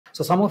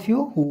So some of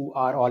you who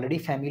are already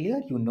familiar,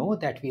 you know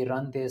that we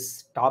run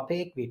this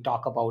topic, we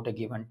talk about a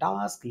given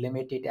task,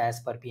 limit it as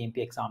per PMP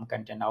exam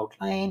content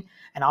outline,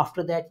 and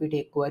after that we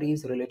take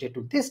queries related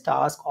to this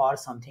task or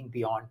something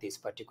beyond this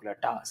particular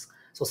task.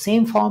 So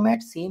same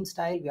format, same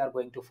style we are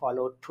going to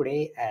follow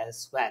today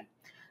as well.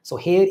 So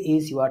here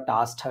is your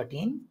task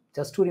 13.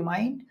 Just to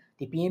remind,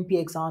 the PMP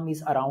exam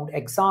is around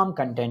exam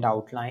content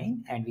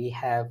outline, and we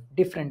have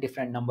different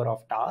number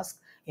of tasks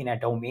in a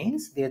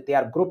domains. They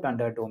are grouped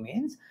under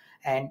domains,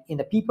 and in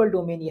the people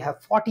domain you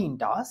have 14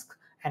 tasks,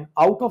 and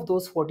out of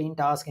those 14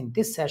 tasks in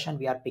this session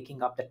we are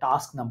picking up the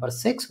task number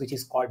 6, which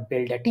is called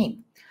build a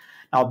team.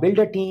 Now build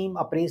a team,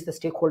 appraise the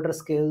stakeholder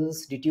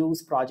skills,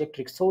 deduce project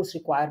resource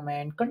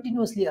requirement,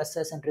 continuously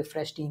assess and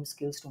refresh team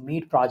skills to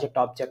meet project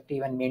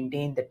objective, and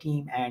maintain the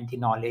team and the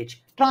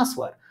knowledge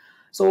transfer.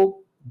 So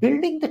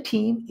building the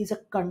team is a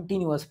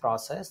continuous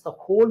process. The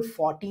whole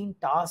 14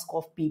 tasks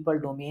of people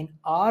domain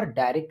are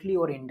directly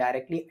or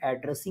indirectly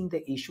addressing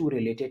the issue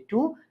related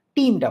to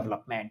team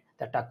development,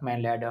 the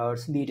Tuckman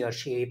ladders,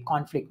 leadership,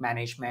 conflict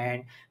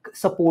management,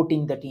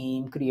 supporting the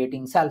team,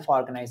 creating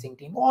self-organizing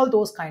team. All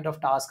those kind of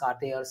tasks are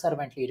there,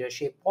 servant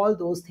leadership, all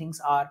those things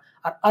are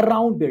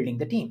around building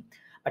the team.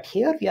 But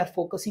here we are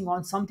focusing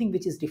on something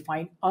which is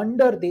defined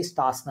under this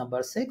task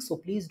number 6. So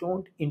please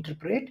don't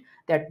interpret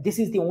that this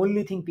is the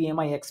only thing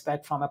PMI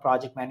expect from a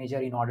project manager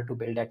in order to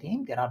build a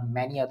team. There are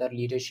many other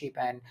leadership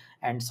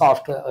and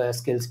soft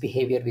skills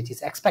behavior which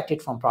is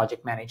expected from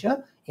project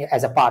manager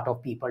as a part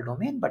of people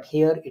domain. But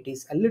here it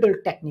is a little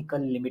technical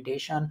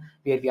limitation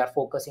where we are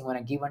focusing on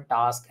a given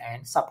task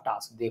and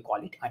subtask. They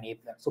call it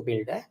enabler. So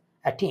build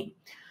a team.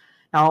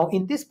 Now,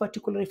 in this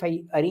particular, if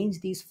I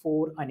arrange these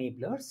 4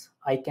 enablers,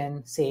 I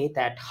can say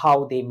that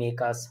how they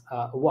make us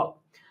work.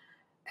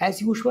 As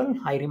usual,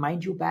 I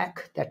remind you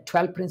back that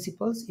 12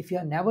 principles. If you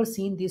have never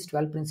seen these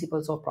 12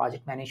 principles of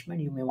project management,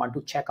 you may want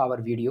to check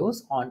our videos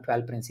on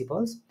 12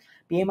 principles.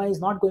 PMI is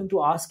not going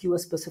to ask you a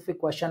specific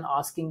question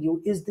asking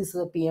you, is this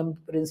a PM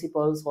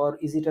principles or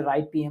is it a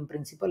right PM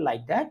principle,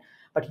 like that?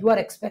 But you are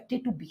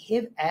expected to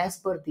behave as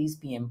per these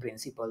PM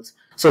principles.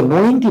 So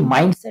knowing the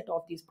mindset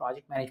of these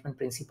project management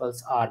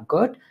principles are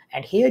good.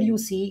 And here you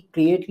see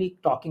creatively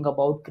talking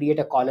about create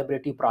a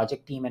collaborative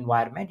project team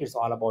environment. It's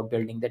all about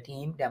building the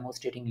team,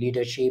 demonstrating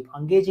leadership,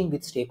 engaging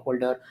with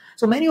stakeholder.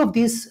 So many of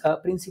these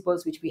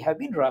principles which we have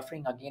been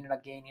referring again and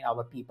again in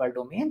our people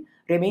domain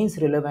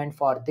remains relevant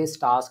for this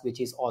task,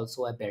 which is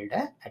also a build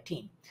a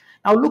team.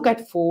 Now look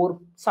at 4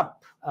 sub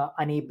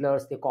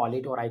enablers, they call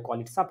it, or I call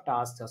it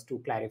subtasks, just to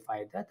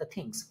clarify the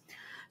things.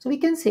 So we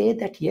can say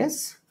that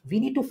yes,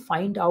 we need to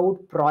find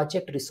out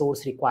project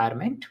resource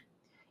requirement.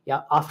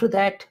 Yeah, after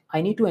that,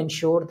 I need to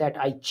ensure that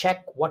I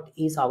check what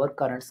is our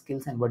current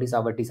skills and what is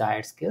our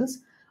desired skills.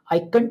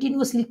 I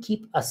continuously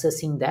keep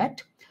assessing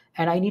that,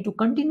 and I need to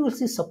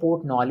continuously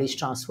support knowledge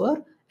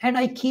transfer, and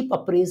I keep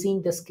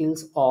appraising the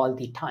skills all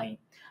the time.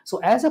 So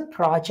as a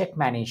project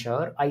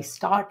manager, I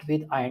start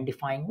with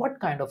identifying what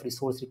kind of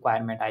resource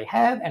requirement I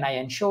have, and I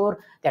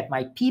ensure that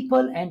my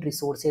people and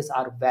resources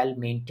are well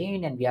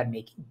maintained and we are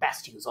making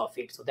best use of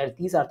it. So that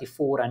these are the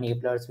 4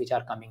 enablers which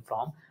are coming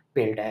from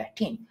build a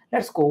team.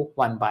 Let's go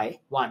one by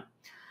one.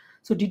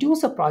 So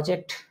deduce a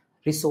project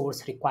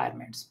resource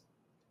requirements.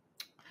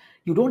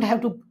 You don't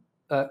have to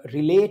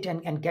relate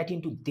and get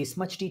into this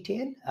much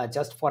detail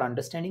just for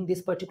understanding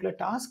this particular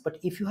task. But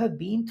if you have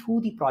been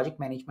through the project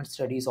management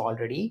studies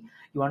already,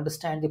 you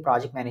understand the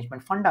project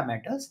management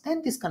fundamentals,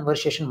 then this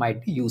conversation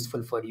might be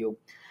useful for you.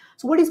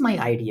 So what is my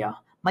idea?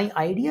 My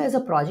idea as a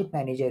project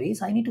manager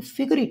is I need to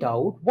figure it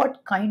out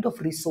what kind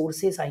of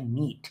resources I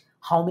need,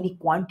 how many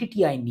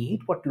quantity I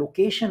need, what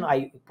location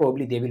I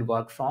probably they will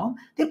work from.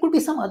 There could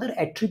be some other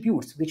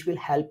attributes which will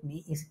help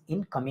me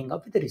in coming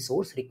up with a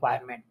resource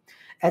requirement.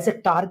 As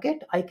a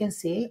target, I can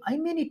say I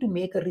may need to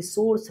make a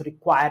resource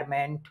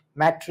requirement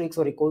matrix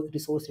or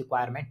resource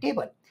requirement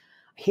table.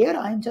 Here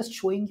I am just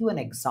showing you an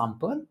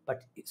example,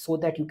 but so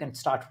that you can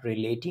start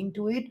relating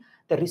to it.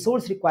 The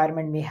resource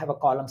requirement may have a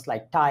columns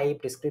like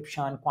type,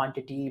 description,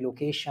 quantity,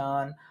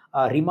 location,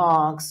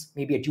 remarks,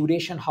 maybe a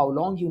duration, how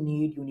long you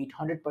need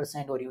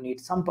 100% or you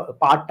need some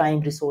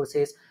part-time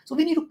resources. So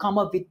we need to come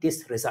up with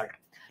this result.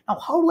 Now,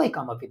 how do I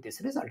come up with this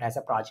result? As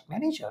a project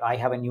manager, I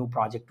have a new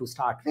project to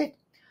start with.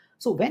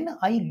 So when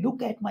I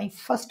look at my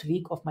first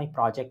week of my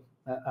project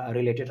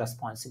related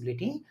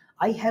responsibility,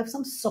 I have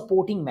some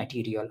supporting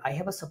material. I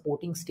have a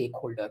supporting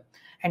stakeholder,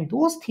 and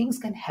those things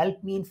can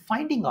help me in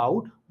finding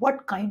out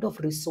what kind of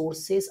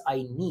resources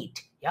I need.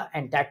 Yeah,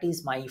 and that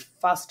is my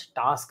first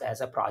task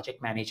as a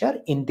project manager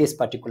in this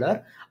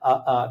particular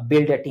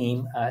build a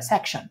team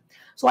section.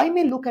 So I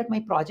may look at my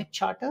project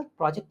charter.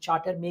 Project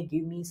charter may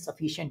give me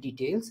sufficient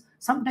details.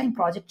 Sometimes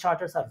project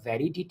charters are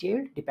very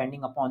detailed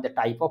depending upon the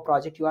type of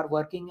project you are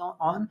working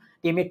on.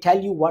 They may tell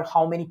you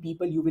how many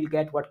people you will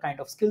get, what kind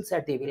of skill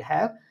set they will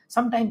have.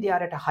 Sometimes they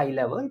are at a high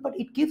level, but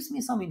it gives me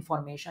some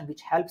information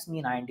which helps me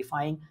in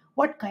identifying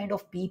what kind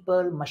of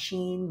people,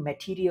 machine,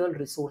 material,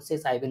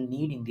 resources I will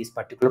need in this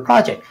particular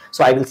project.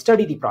 So I will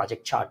study the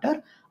project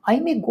charter. I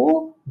may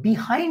go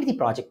behind the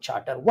project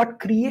charter. What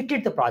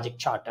created the project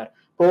charter?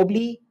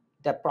 Probably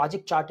the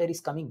project charter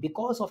is coming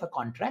because of a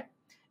contract.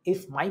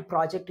 If my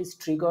project is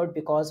triggered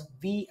because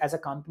we as a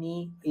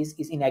company is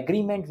in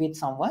agreement with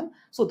someone,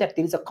 so that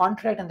there is a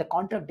contract and the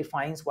contract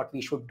defines what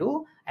we should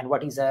do and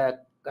what is a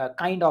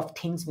kind of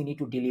things we need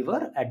to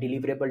deliver,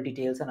 deliverable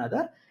details and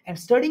other. And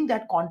studying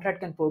that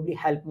contract can probably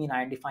help me in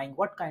identifying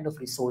what kind of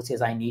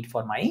resources I need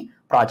for my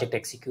project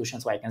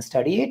execution, so I can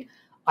study it.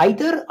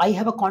 Either I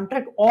have a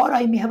contract or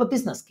I may have a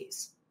business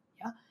case.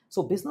 Yeah.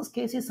 So business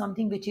case is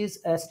something which is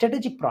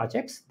strategic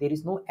projects. There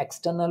is no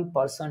external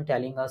person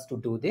telling us to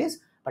do this,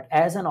 but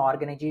as an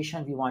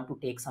organization, we want to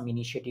take some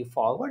initiative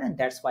forward, and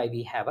that's why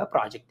we have a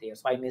project there.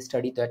 So I may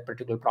study that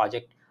particular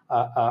project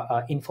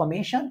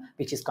information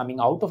which is coming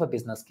out of a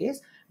business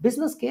case.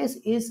 Business case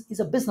is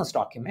a business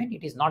document.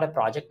 It is not a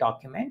project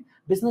document.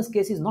 Business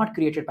case is not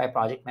created by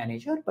project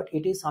manager, but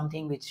it is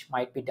something which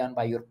might be done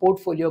by your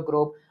portfolio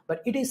group,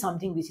 but it is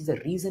something which is a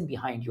reason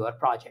behind your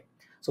project.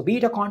 So be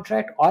it a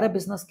contract or a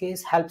business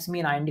case helps me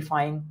in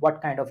identifying what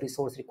kind of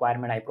resource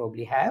requirement I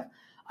probably have.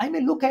 I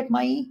may look at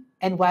my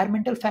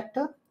environmental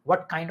factor,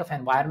 what kind of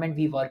environment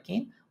we work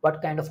in, what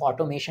kind of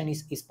automation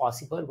is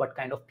possible, what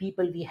kind of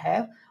people we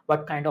have,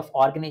 what kind of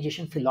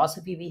organization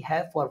philosophy we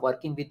have for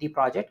working with the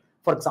project.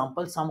 For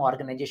example, some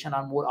organizations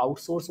are more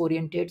outsource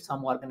oriented,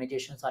 some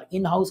organizations are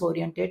in-house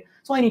oriented.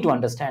 So I need to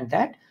understand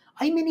that.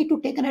 I may need to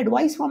take an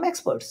advice from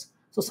experts.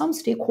 So some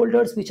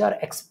stakeholders which are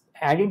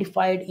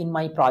identified in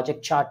my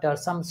project charter,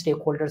 some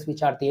stakeholders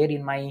which are there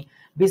in my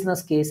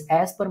business case,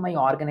 as per my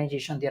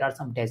organization, there are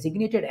some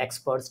designated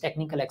experts,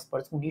 technical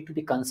experts who need to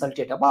be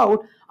consulted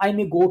about. I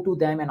may go to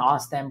them and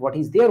ask them what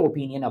is their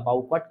opinion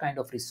about what kind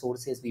of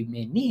resources we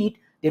may need.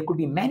 There could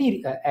be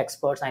many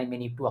experts. I may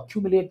need to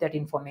accumulate that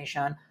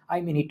information. I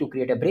may need to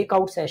create a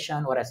breakout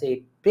session or as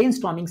a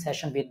brainstorming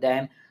session with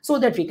them so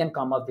that we can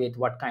come up with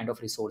what kind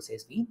of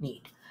resources we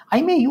need.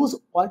 I may use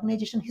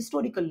organization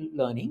historical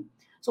learning.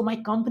 So my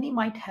company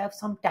might have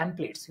some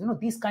templates.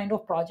 This kind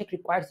of project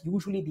requires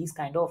usually these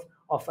kind of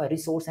a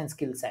resource and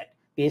skill set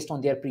based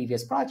on their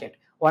previous project.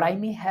 Or I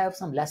may have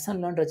some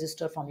lesson learned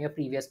register from your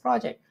previous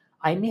project.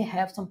 I may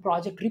have some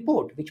project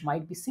report which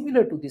might be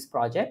similar to this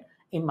project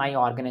in my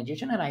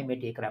organization, and I may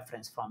take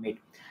reference from it.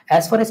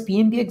 As far as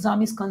PMP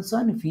exam is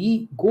concerned,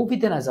 we go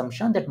with an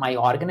assumption that my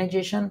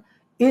organization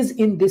is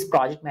in this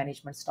project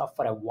management stuff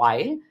for a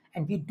while,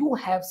 and we do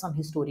have some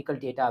historical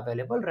data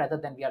available rather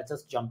than we are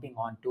just jumping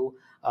onto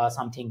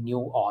something new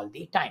all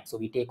the time. So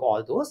we take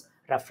all those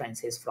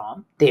references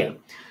from there.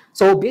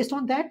 So based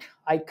on that,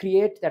 I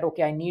create that,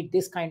 okay, I need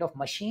this kind of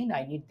machine,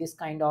 I need this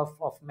kind of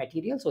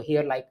material. So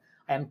here, like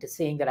I am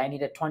saying that I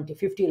need a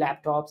 50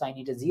 laptops, I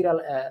need a zero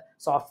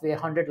software,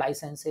 100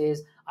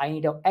 licenses, I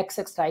need a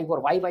XX type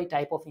or YY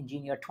type of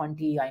engineer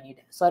 20, I need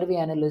a survey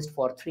analyst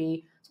for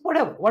 3. So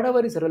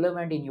whatever is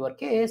relevant in your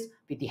case,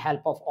 with the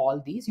help of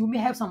all these, you may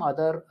have some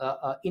other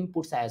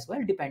inputs as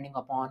well, depending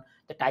upon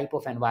the type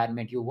of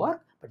environment you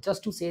work. But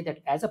just to say that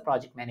as a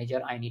project manager,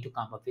 I need to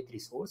come up with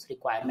resource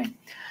requirement.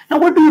 Now,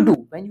 what do you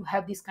do when you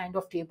have this kind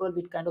of table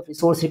with kind of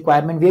resource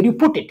requirement where you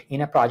put it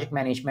in a project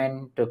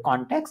management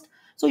context?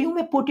 So you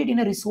may put it in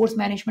a resource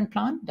management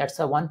plan. That's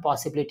a one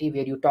possibility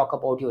where you talk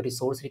about your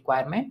resource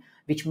requirement,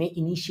 which may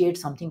initiate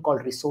something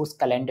called resource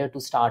calendar to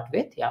start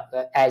with,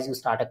 as you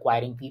start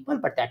acquiring people,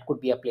 but that could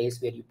be a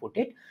place where you put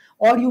it.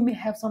 Or you may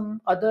have some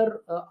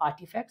other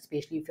artifacts,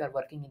 especially if you are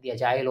working in the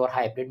agile or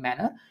hybrid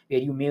manner, where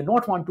you may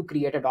not want to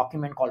create a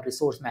document called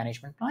resource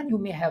management plan. You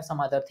may have some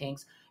other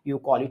things. You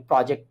call it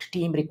project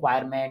team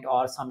requirement,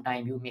 or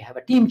sometime you may have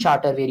a team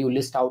charter where you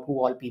list out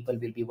who all people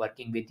will be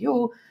working with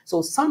you.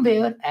 So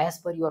somewhere, as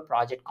per your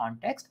project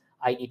context,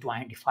 I need to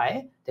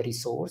identify the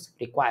resource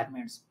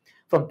requirements.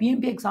 From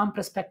PMP exam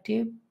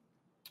perspective,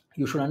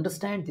 you should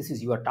understand this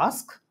is your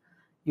task.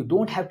 You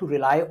don't have to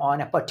rely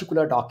on a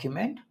particular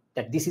document,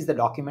 that this is the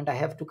document I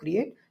have to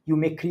create. You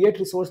may create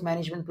resource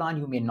management plan,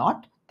 you may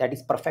not. That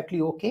is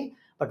perfectly okay.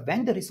 But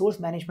when the resource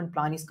management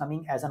plan is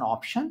coming as an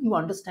option, you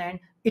understand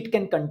it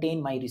can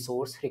contain my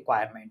resource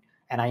requirement.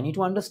 And I need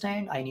to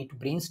understand, I need to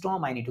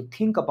brainstorm, I need to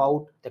think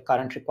about the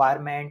current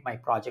requirement, my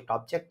project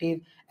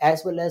objective,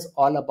 as well as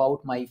all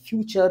about my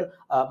future,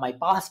 my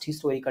past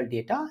historical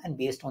data. And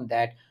based on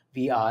that,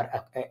 we are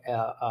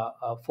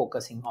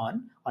focusing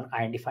on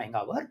identifying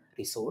our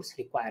resource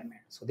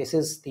requirement. So this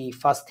is the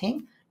first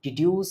thing: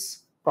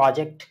 deduce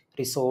project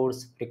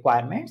resource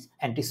requirements.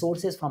 And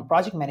resources from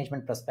project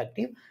management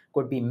perspective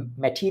could be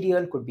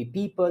material, could be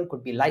people,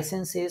 could be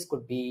licenses,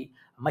 could be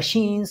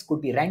machines,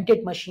 could be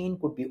rented machine,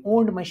 could be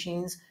owned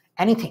machines,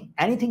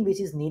 anything which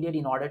is needed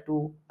in order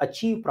to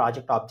achieve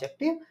project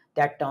objective.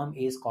 That term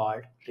is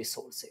called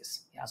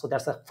resources. So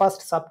that's the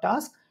first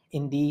subtask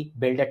in the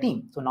build a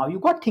team. So now you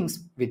got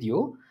things with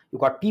you, you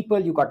got people,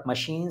 you got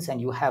machines, and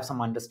you have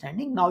some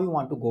understanding. Now you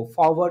want to go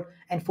forward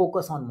and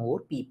focus on more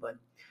people.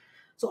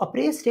 So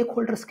appraise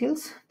stakeholder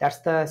skills, that's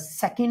the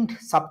second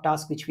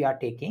subtask which we are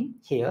taking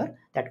here.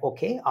 That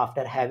okay,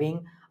 after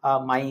having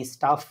my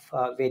stuff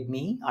with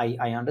me.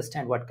 I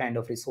understand what kind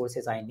of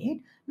resources I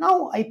need.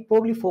 Now I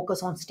probably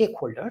focus on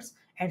stakeholders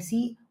and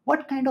see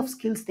what kind of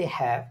skills they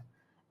have,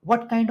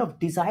 what kind of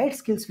desired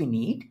skills we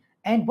need,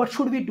 and what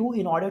should we do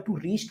in order to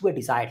reach to a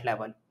desired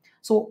level.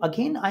 So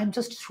again, I'm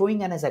just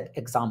showing an as an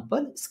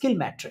example skill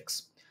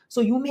matrix.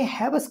 So you may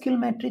have a skill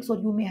matrix or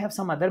you may have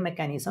some other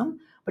mechanism,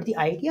 but the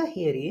idea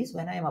here is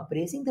when I am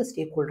appraising the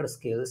stakeholder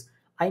skills,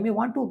 I may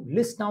want to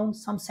list down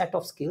some set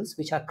of skills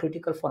which are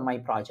critical for my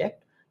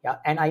project. Yeah,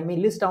 and I may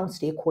list down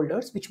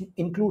stakeholders, which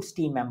includes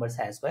team members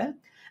as well,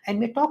 and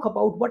may talk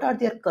about what are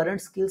their current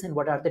skills and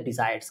what are the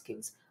desired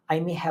skills. I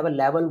may have a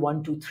level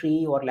 1 to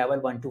 3 or level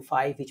 1 to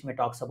 5, which may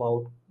talks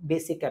about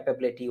basic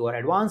capability or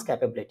advanced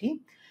capability.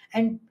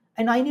 And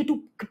I need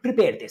to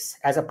prepare this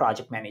as a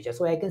project manager.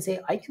 So I can say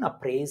I can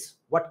appraise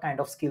what kind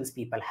of skills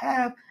people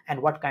have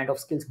and what kind of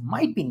skills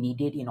might be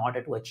needed in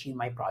order to achieve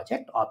my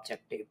project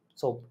objective.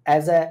 So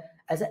as an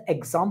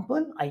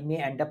example, I may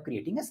end up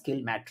creating a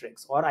skill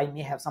matrix, or I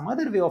may have some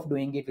other way of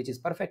doing it, which is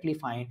perfectly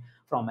fine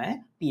from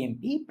a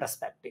PMP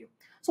perspective.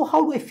 So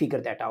how do I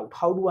figure that out?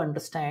 How do I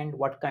understand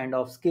what kind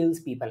of skills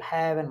people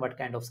have and what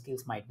kind of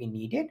skills might be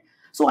needed?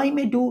 So I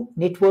may do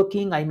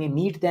networking, I may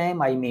meet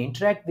them, I may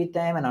interact with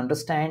them and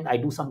understand. I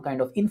do some kind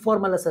of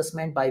informal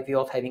assessment by way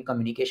of having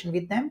communication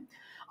with them.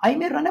 I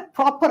may run a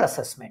proper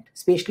assessment,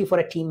 especially for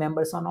a team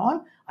members and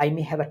all. I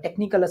may have a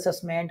technical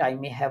assessment. I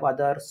may have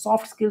other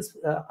soft skills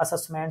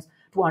assessments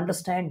to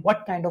understand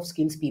what kind of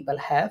skills people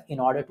have in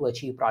order to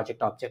achieve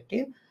project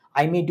objective.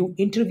 I may do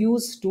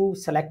interviews to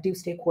selective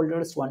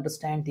stakeholders to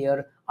understand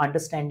their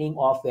understanding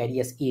of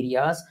various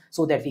areas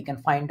so that we can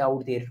find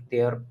out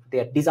their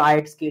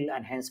desired skill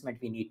enhancement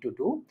we need to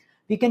do.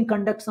 We can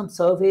conduct some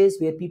surveys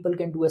where people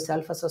can do a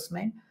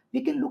self-assessment. We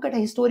can look at a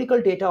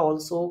historical data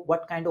also,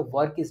 what kind of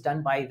work is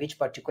done by which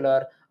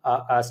particular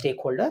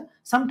stakeholder.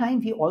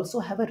 Sometimes we also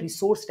have a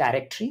resource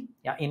directory,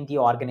 yeah, in the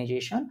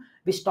organization,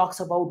 which talks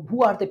about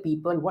who are the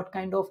people, what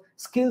kind of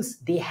skills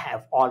they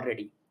have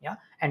already, yeah,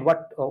 and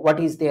what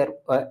is their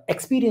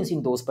experience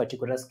in those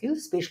particular skills.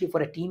 Especially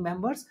for a team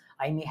members,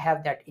 I may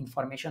have that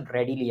information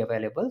readily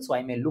available, so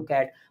I may look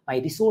at my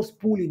resource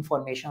pool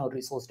information or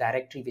resource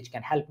directory, which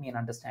can help me in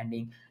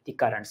understanding the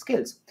current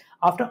skills.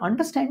 After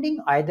understanding,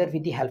 either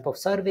with the help of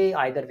survey,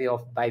 either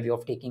by way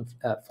of taking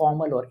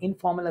formal or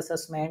informal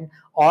assessment,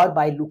 or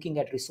by looking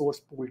at resource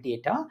pool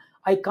data,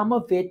 I come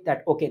up with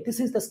that, okay, this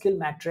is the skill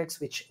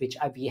matrix which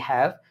we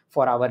have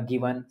for our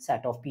given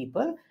set of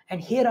people, and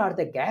here are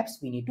the gaps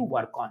we need to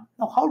work on.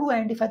 Now, how do I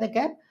identify the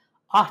gap?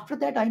 After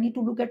that, I need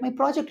to look at my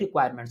project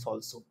requirements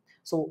also.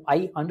 So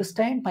I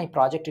understand my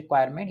project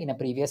requirement in a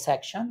previous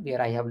section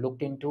where I have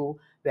looked into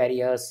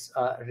various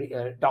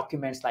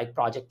documents like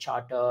project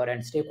charter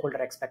and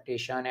stakeholder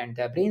expectation and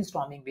the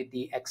brainstorming with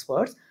the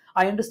experts.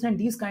 I understand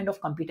these kind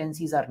of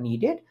competencies are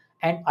needed,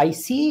 and I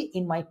see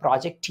in my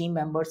project team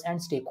members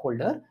and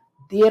stakeholder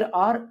there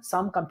are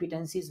some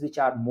competencies which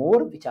are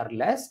more, which are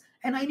less,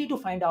 and I need to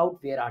find out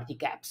where are the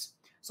gaps.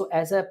 So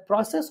as a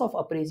process of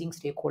appraising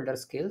stakeholder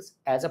skills,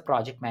 as a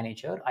project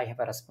manager, I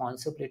have a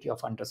responsibility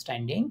of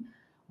understanding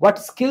what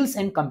skills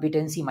and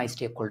competency my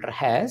stakeholder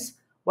has,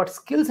 what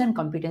skills and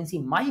competency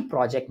my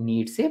project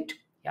needs it,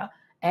 yeah,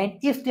 and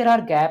if there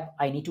are gaps,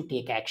 I need to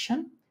take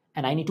action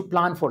and I need to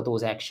plan for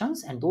those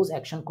actions. And those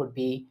actions could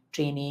be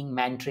training,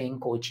 mentoring,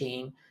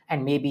 coaching,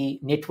 and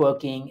maybe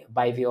networking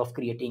by way of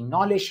creating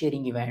knowledge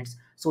sharing events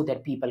so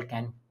that people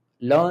can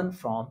learn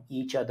from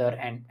each other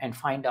and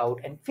find out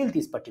and fill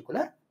this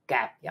particular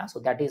gap. Yeah, so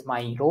that is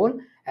my role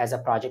as a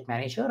project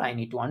manager. I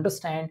need to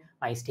understand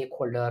my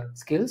stakeholder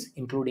skills,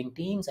 including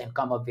teams, and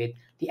come up with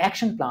the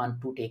action plan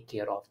to take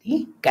care of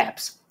the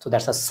gaps. So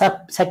that's a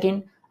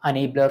second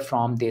enabler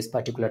from this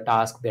particular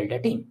task, build a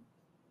team.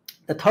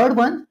 The third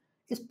one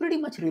is pretty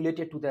much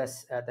related to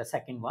this, the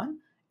second one.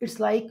 It's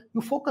like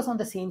you focus on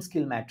the same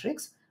skill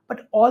matrix,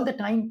 but all the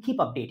time keep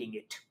updating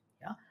it.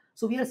 Yeah.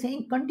 So we are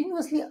saying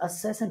continuously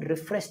assess and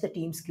refresh the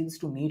team skills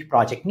to meet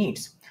project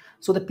needs.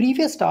 So the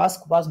previous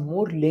task was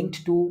more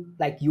linked to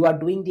like you are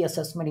doing the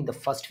assessment in the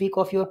first week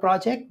of your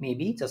project,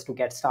 maybe just to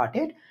get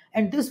started.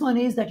 And this one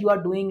is that you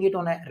are doing it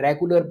on a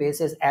regular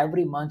basis.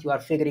 Every month you are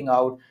figuring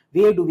out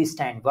where do we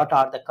stand, what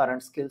are the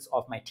current skills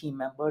of my team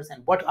members,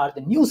 and what are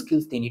the new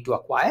skills they need to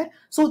acquire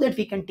so that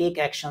we can take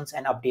actions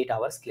and update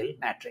our skill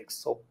matrix.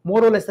 So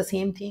more or less the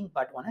same thing,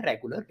 but on a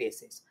regular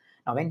basis.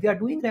 Now, when we are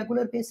doing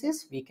regular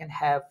basis, we can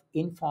have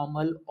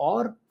informal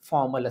or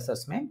formal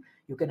assessment.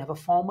 You can have a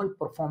formal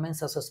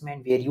performance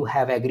assessment where you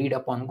have agreed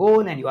upon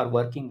goal and you are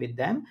working with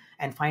them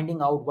and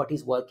finding out what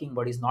is working,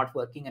 what is not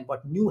working, and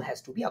what new has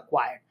to be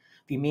acquired.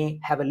 We may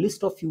have a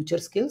list of future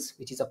skills,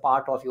 which is a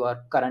part of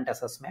your current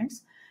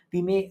assessments.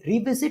 We may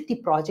revisit the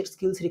project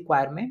skills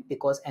requirement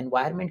because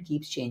environment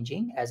keeps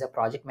changing. As a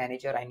project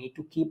manager, I need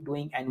to keep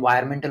doing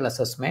environmental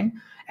assessment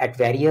at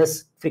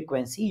various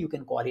frequency. You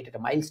can call it at a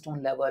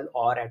milestone level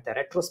or at the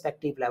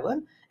retrospective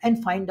level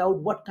and find out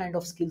what kind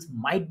of skills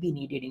might be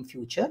needed in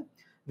future.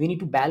 We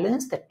need to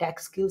balance the tech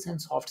skills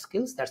and soft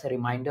skills. That's a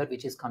reminder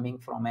which is coming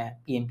from a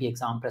PMP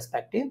exam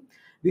perspective.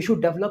 We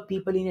should develop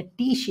people in a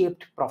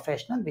T-shaped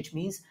professional, which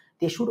means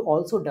they should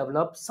also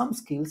develop some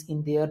skills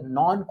in their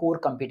non-core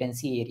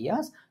competency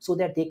areas so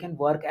that they can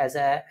work as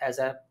a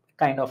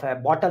kind of a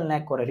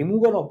bottleneck or a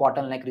removal of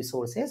bottleneck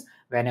resources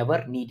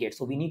whenever needed.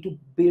 So we need to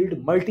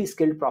build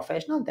multi-skilled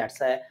professional. That's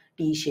a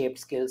T-shaped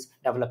skills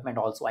development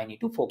also I need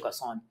to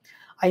focus on.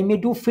 I may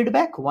do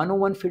feedback,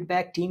 one-on-one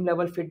feedback, team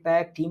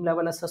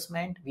level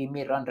assessment. We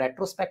may run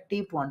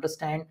retrospective to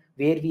understand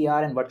where we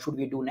are and what should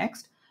we do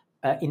next.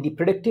 In the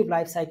predictive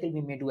life cycle,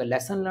 we may do a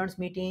lesson learned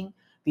meeting.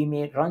 We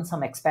may run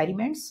some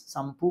experiments,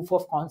 some proof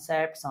of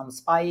concept, some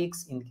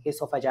spikes in the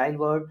case of agile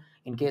world.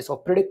 In case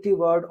of predictive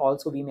world,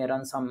 also we may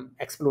run some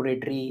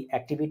exploratory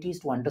activities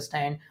to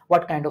understand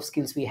what kind of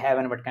skills we have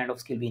and what kind of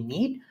skill we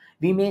need.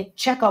 We may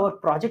check our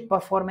project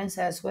performance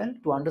as well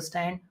to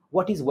understand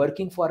what is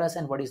working for us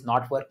and what is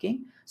not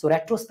working. So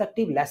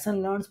retrospective,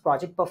 lesson learned,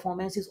 project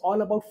performance is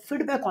all about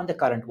feedback on the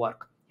current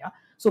work. Yeah.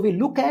 So we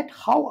look at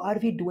how are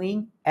we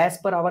doing as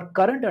per our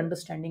current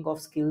understanding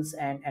of skills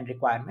and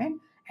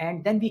requirement,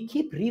 and then we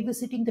keep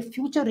revisiting the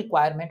future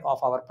requirement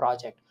of our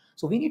project.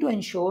 So we need to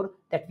ensure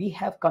that we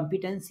have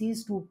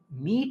competencies to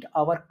meet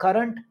our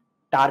current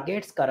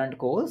targets, current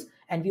goals,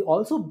 and we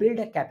also build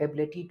a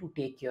capability to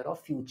take care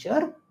of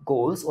future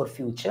goals or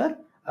future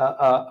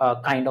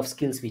kind of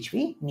skills which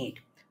we need.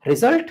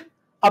 Result,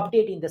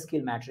 updating the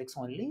skill matrix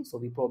only. So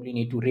we probably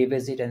need to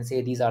revisit and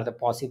say these are the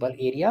possible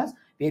areas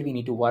where we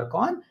need to work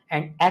on,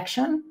 and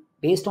action.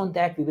 Based on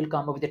that, we will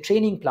come up with a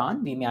training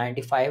plan. We may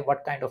identify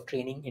what kind of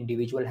training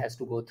individual has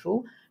to go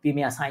through. We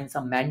may assign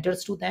some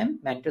mentors to them.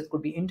 Mentors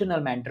could be internal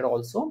mentor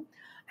also.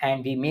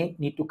 And we may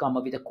need to come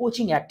up with a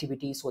coaching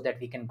activity so that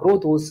we can grow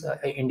those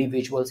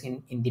individuals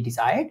in the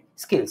desired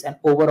skills. And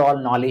overall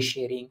knowledge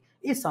sharing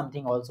is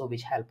something also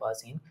which help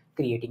us in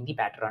creating the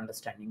better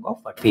understanding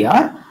of what we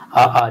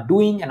are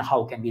doing and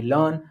how can we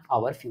learn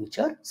our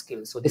future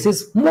skills. So this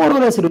is more or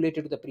less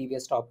related to the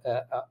previous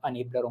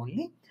enabler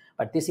only,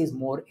 but this is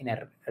more in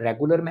a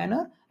regular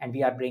manner, and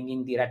we are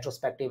bringing the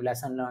retrospective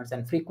lesson learned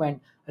and frequent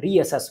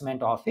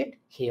reassessment of it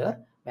here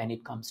when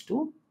it comes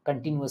to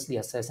continuously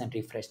assess and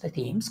refresh the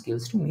theme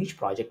skills to meet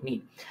project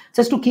need.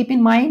 Just to keep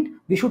in mind,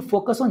 we should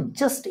focus on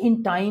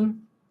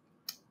just-in-time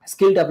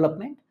skill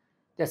development.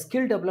 The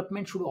skill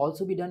development should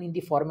also be done in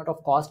the format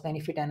of cost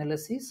benefit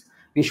analysis.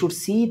 We should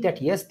see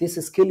that yes, this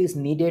skill is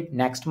needed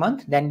next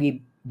month, then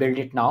we build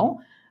it now.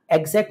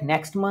 Exact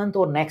next month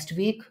or next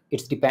week,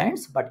 it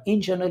depends, but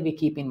in general we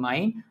keep in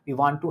mind we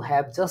want to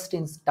have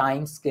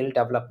just-in-time skill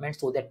development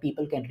so that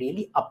people can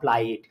really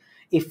apply it.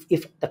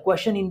 If the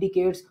question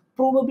indicates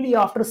probably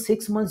after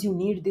 6 months you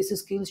need this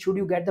skill, should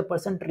you get the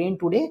person trained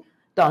today?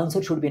 The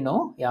answer should be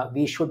no. Yeah,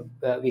 we should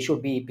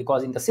be,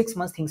 because in the 6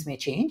 months things may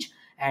change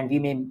and we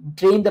may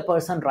train the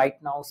person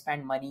right now,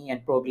 spend money,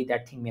 and probably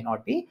that thing may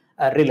not be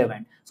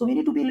relevant. So we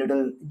need to be a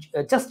little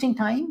just in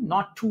time,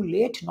 not too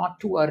late, not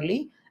too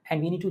early,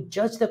 and we need to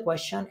judge the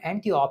question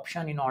and the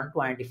option in order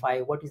to identify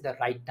what is the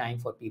right time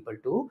for people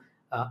to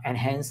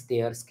enhance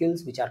their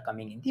skills which are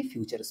coming in the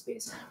future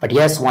space. But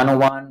yes,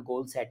 one-on-one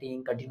goal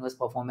setting, continuous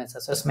performance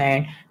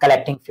assessment,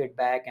 collecting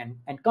feedback,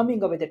 and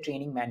coming up with a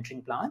training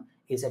mentoring plan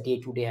is a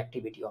day-to-day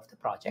activity of the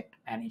project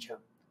manager.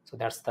 So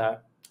that's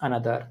the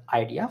another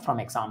idea from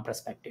exam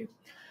perspective.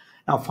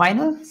 Now,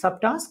 final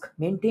subtask,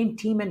 maintain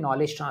team and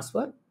knowledge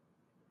transfer.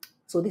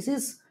 So this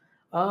is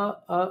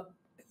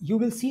you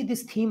will see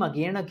this theme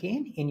again and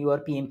again in your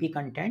PMP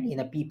content in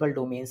a people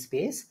domain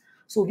space.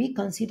 So we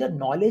consider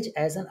knowledge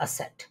as an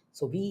asset.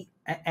 So we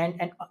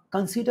and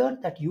consider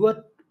that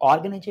your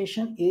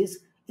organization is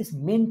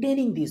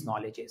maintaining these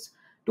knowledges.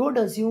 Don't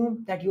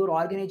assume that your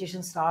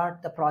organization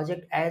start the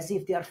project as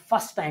if they are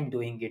first time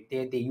doing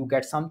it. You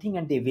get something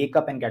and they wake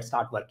up and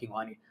start working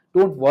on it.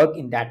 Don't work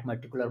in that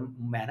particular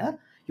manner.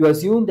 You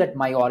assume that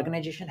my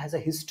organization has a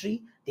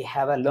history. They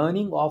have a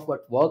learning of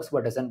what works,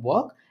 what doesn't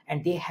work,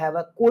 and they have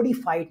a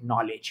codified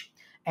knowledge.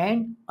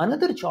 And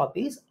another job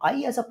is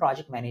I as a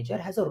project manager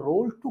has a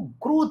role to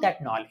grow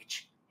that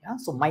knowledge. Yeah?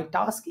 So my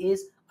task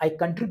is I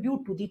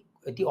contribute to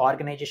the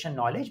organization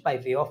knowledge by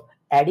way of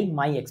adding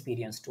my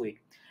experience to it.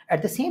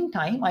 At the same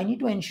time, I need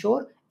to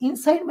ensure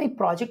inside my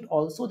project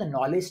also the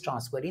knowledge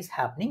transfer is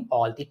happening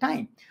all the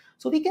time.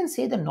 So we can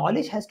say the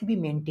knowledge has to be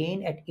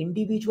maintained at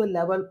individual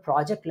level,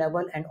 project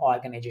level, and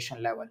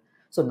organization level.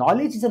 So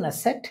knowledge is an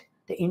asset.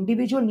 The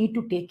individual need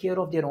to take care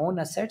of their own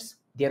assets,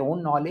 their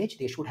own knowledge.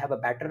 They should have a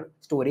better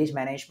storage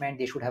management.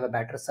 They should have a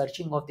better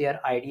searching of their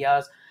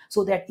ideas,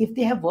 so that if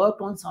they have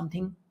worked on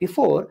something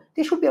before,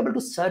 they should be able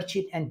to search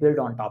it and build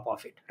on top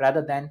of it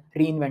rather than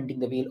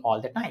reinventing the wheel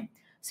all the time.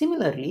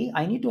 Similarly,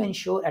 I need to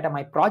ensure at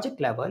my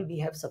project level, we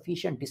have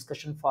sufficient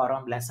discussion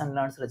forum, lesson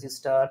learned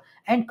register,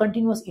 and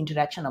continuous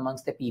interaction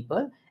amongst the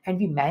people. And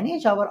we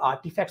manage our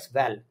artifacts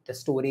well, the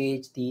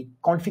storage, the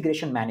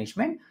configuration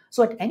management.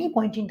 So at any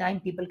point in time,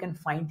 people can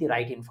find the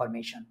right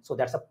information. So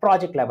that's a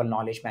project level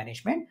knowledge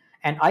management.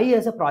 And I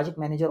as a project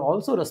manager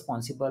also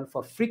responsible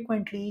for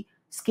frequently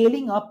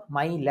scaling up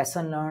my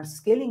lesson learned,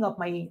 scaling up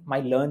my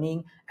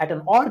learning at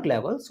an org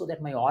level so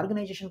that my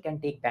organization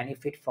can take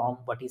benefit from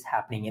what is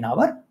happening in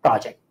our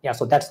project. Yeah,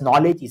 so that's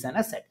knowledge is an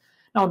asset.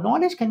 Now,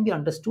 knowledge can be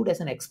understood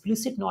as an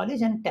explicit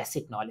knowledge and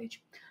tacit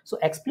knowledge. So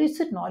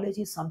explicit knowledge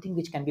is something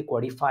which can be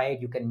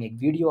codified. You can make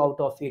video out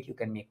of it, you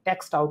can make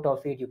text out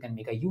of it, you can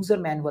make a user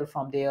manual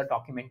from there,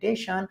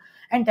 documentation,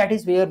 and that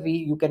is where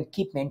you can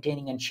keep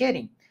maintaining and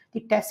sharing. The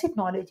tacit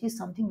knowledge is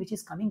something which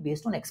is coming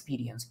based on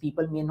experience.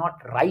 People may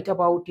not write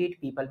about it,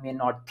 people may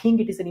not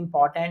think it is an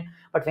important,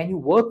 but when you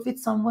work with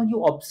someone,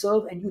 you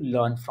observe and you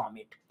learn from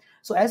it.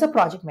 So as a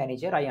project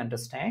manager, I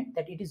understand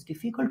that it is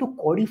difficult to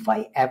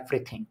codify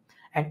everything.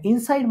 And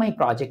inside my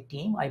project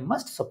team, I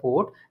must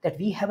support that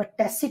we have a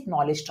tacit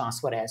knowledge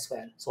transfer as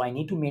well. So I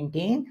need to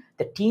maintain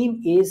the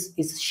team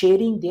is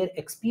sharing their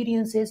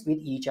experiences with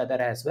each other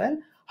as well.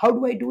 How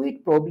do I do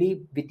it?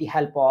 Probably with the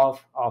help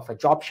of a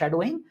job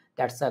shadowing.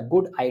 That's a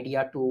good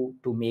idea to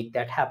make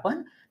that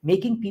happen.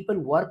 Making people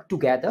work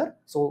together.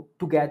 So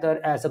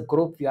together as a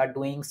group, we are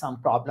doing some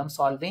problem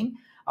solving.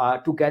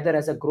 Together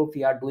as a group,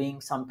 we are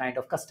doing some kind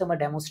of customer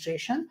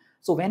demonstration.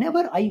 So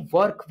whenever I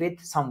work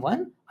with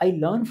someone, I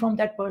learn from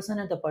that person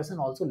and the person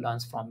also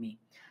learns from me.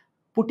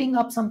 Putting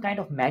up some kind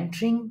of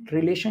mentoring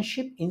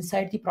relationship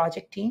inside the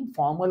project team,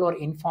 formal or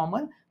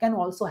informal, can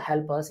also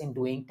help us in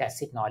doing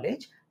tacit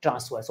knowledge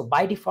transfer. So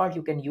by default,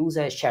 you can use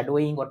a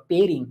shadowing or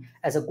pairing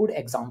as a good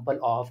example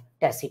of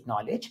tacit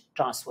knowledge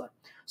transfer.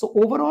 So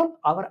overall,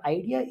 our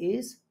idea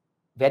is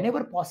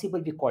whenever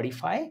possible, we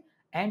codify.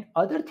 And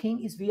other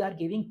thing is we are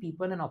giving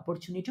people an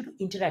opportunity to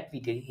interact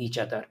with each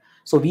other.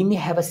 So we may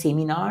have a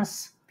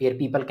seminars where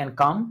people can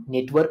come,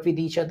 network with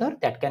each other.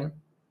 That can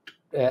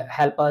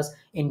help us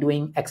in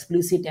doing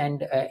explicit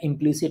and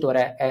implicit or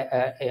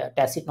a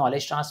tacit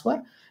knowledge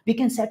transfer. We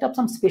can set up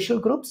some special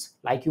groups,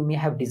 like you may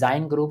have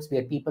design groups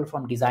where people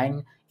from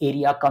design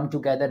area come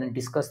together and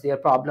discuss their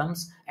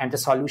problems and the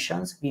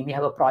solutions. We may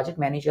have a project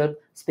manager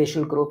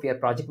special group where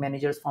project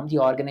managers from the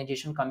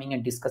organization coming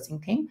and discussing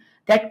things.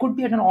 That could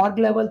be at an org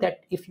level,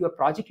 that if your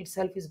project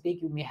itself is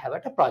big, you may have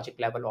at a project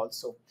level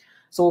also.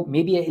 So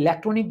maybe an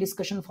electronic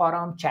discussion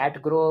forum,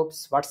 chat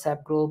groups,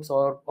 WhatsApp groups,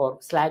 or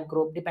Slack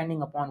group,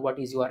 depending upon what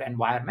is your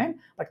environment.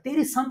 But there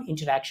is some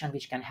interaction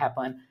which can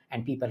happen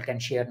and people can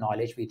share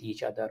knowledge with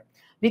each other.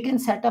 We can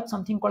set up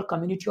something called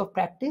community of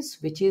practice,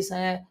 which is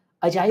an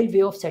agile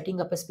way of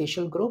setting up a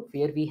special group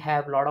where we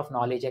have a lot of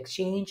knowledge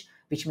exchange,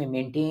 which may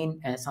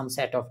maintain some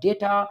set of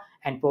data,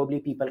 and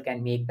probably people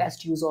can make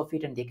best use of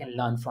it and they can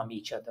learn from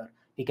each other.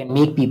 We can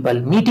make people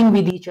meeting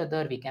with each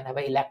other. We can have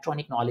an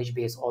electronic knowledge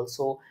base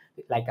also,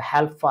 like a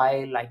help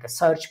file, like a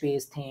search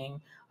based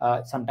thing,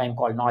 sometimes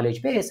called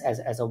knowledge base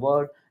as a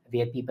word,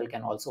 where people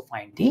can also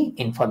find the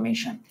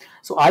information.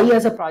 So I,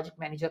 as a project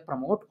manager,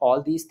 promote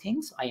all these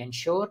things. I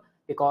ensure,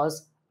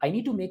 because I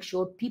need to make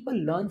sure people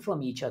learn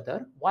from each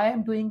other. Why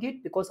I'm doing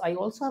it? Because I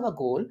also have a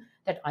goal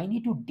that I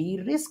need to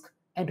de-risk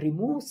and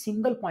remove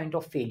single point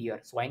of failure.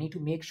 So I need to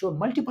make sure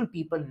multiple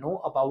people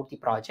know about the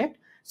project,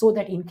 so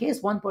that in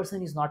case one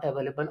person is not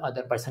available,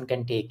 other person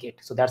can take it.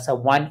 So that's a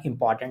one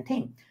important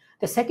thing.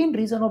 The second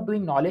reason of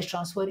doing knowledge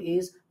transfer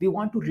is we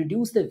want to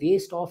reduce the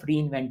waste of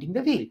reinventing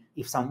the wheel.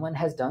 If someone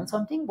has done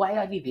something, why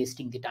are we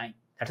wasting the time?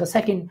 That's the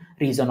second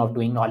reason of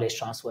doing knowledge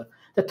transfer.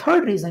 The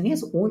third reason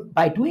is,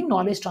 by doing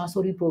knowledge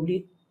transfer, we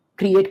probably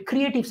create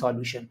creative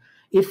solution.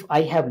 If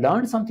I have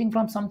learned something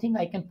from something,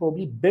 I can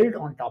probably build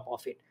on top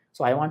of it.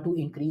 So I want to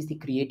increase the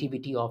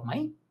creativity of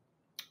my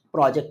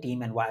project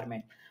team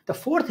environment. The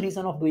fourth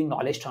reason of doing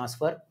knowledge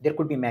transfer, there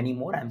could be many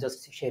more, I'm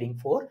just sharing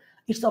four.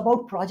 It's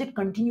about project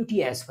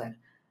continuity as well.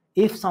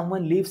 If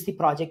someone leaves the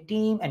project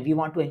team and we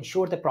want to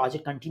ensure the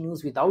project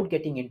continues without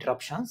getting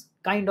interruptions,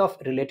 kind of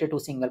related to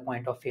single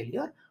point of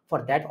failure,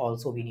 for that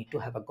also we need to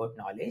have a good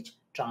knowledge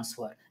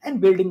transfer.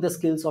 And building the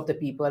skills of the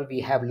people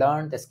we have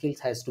learned, the skills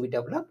has to be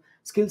developed.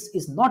 Skills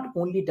is not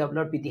only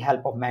developed with the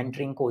help of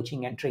mentoring,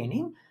 coaching, and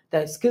training.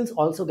 The skills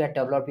also get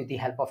developed with the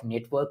help of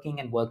networking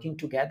and working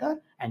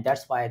together, and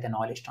that's why the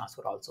knowledge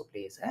transfer also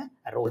plays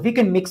a role. We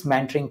can mix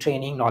mentoring,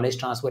 training, knowledge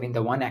transfer in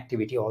the one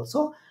activity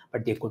also,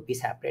 but they could be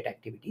separate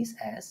activities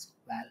as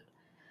well.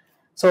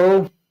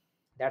 So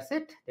that's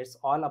it. That's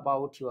all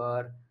about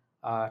your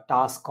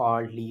task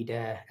called lead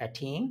a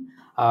team,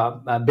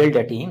 build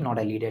a team, not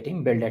a lead a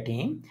team, build a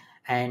team.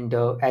 And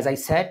as I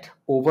said,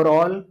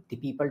 overall, the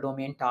people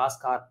domain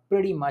tasks are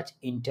pretty much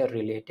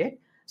interrelated.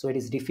 So it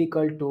is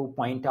difficult to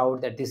point out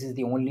that this is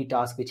the only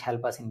task which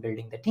help us in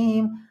building the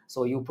team.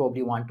 So you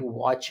probably want to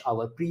watch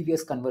our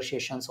previous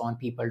conversations on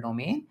people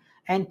domain,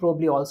 and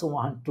probably also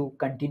want to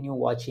continue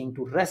watching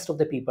to rest of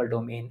the people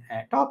domain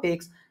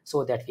topics,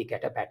 so that we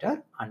get a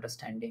better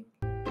understanding.